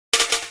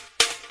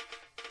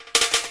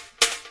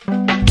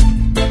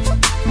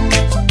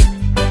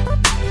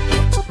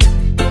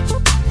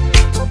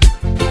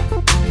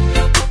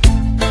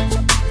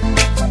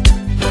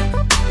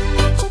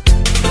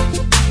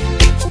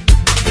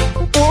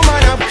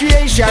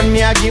creation,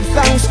 me I give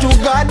thanks to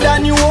God,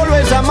 and you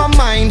always on my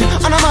mind.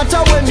 And no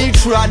matter when me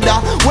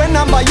trada, when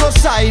I'm by your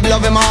side,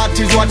 love in my heart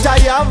is what I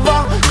have.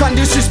 Can't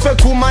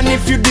disrespect woman,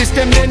 if you diss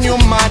them then you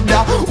mad.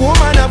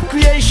 Woman of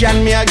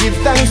creation, me I give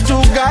thanks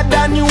to God,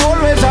 and you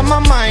always on my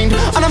mind.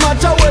 And no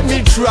matter when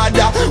me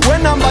trada,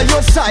 when I'm by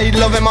your side,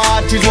 love in my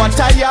heart is what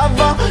I have.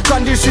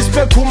 Can't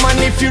disrespect woman,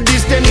 if you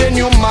diss them then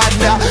you mad.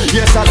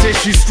 Yes, I say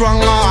she's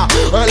stronger,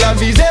 her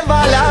love is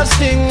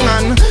everlasting,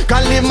 and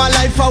can't live my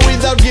life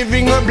without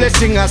giving her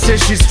blessing. I say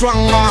she's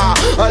stronger,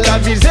 her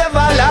love is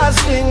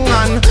everlasting,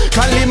 and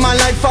can't live my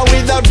life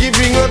without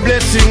giving her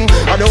blessing.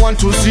 I don't want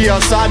to see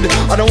her sad,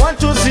 I don't want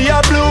to see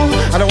her blue,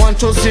 I don't want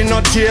to see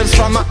no tears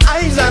from her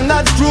eyes, and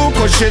that's true,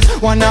 cause she's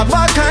one of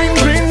a kind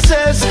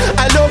princess.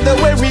 I love the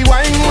way we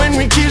whine when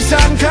we kiss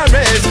and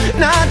caress,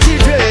 naughty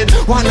dread,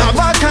 one of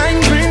a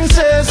kind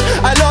princess.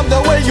 I love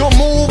the way you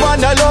move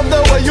and I love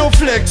the way you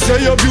flex.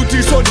 Say your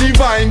beauty so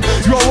divine,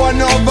 you're one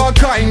of a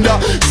kind.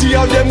 See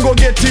how them go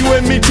get you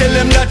when me tell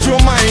them that you're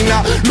mine.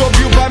 Love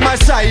you by my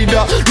side,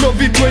 love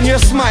it when you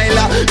smile.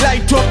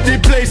 Light up the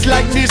place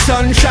like the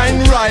sunshine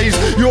rise.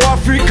 Your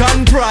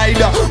African pride,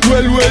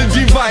 well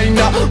divine.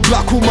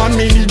 Black woman,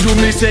 me need you,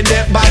 me say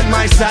that by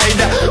my side.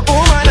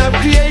 Woman of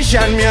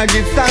creation, me I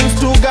give thanks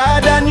to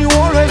God, and you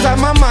always on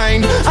my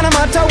mind. And no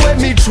matter where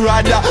me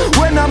trad,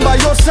 when I'm by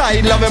your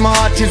side, love in my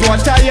heart is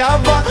what I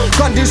have.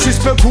 Can't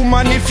disrespect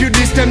woman, if you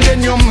diss them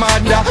then you're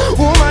mad.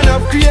 Woman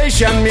of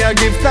creation, me I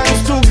give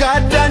thanks to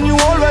God, and you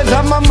always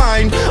on my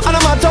mind. And no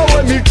matter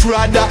where me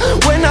trad,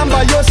 when I'm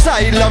by your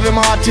side, love in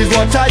my heart is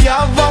what I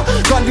have.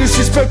 Can't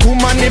disrespect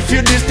woman, if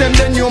you diss them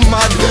then you're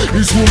mad.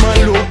 This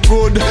woman look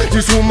good,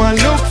 this woman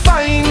look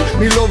fine.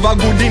 Me love a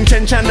good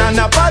intention and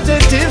a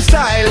positive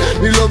style.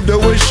 Me love the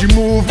way she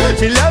move,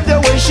 me love the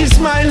way she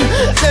smile.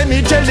 Let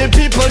me tell the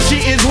people she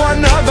is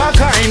one of a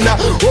kind.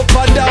 Up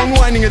and down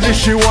whining as if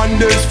she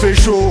wonders for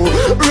sure.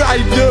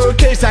 Right the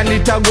case and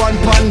it a go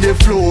on the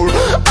floor.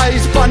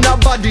 Eyes pan her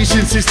body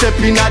since she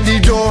stepping at the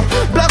door.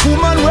 Black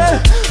woman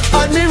well,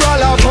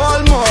 Admiral of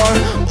all more.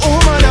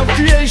 Woman of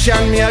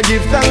creation, me I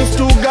give thanks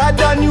to God,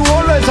 and you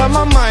always on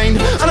my mind.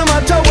 And no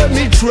matter when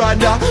me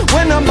trad,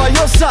 when I'm by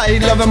your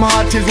side, love in my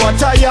heart is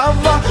what I have.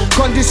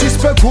 Can't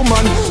disrespect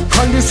woman,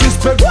 can't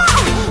disrespect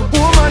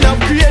woman of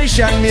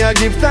creation, me I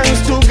give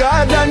thanks to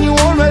God, and you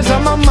always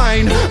on my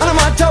mind. And no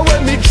matter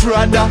when me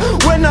trad,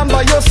 when I'm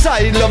by your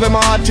side, love in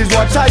my heart is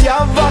what I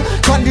have.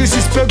 Can't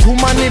disrespect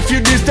woman, if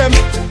you diss them.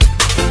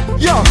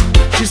 Yo,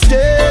 she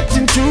stepped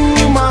into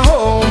my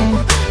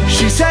home,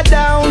 she sat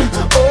down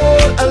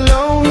all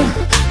alone.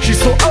 She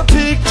saw a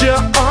picture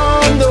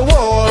on the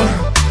wall,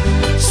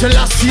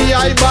 Selassie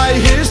I by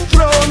his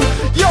throne.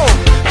 Yo,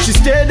 she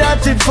stared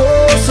at it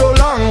for so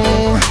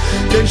long.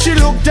 Then she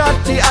looked at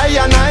the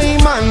I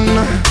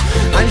man,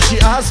 and she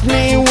asked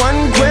me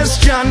one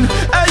question.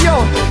 Hey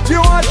yo,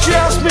 you know what she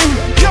asked me?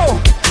 Yo,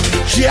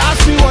 she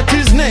asked me what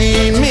his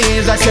name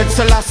is. I said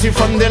Selassie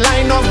from the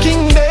line of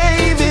King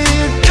David.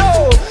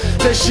 Yo,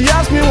 then she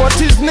asked me what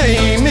his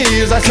name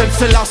is. I said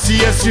Selassie,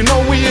 yes, you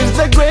know he is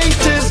the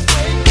greatest.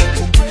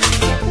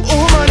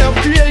 Woman of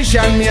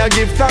creation, me I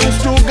give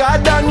thanks to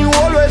God, and you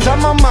always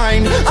on my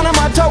mind. And no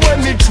matter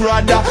when me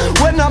trad,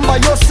 when I'm by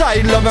your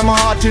side, love in my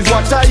heart is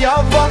what I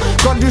have.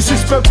 Can't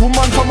disrespect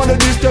woman from under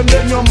this them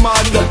then you're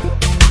mad.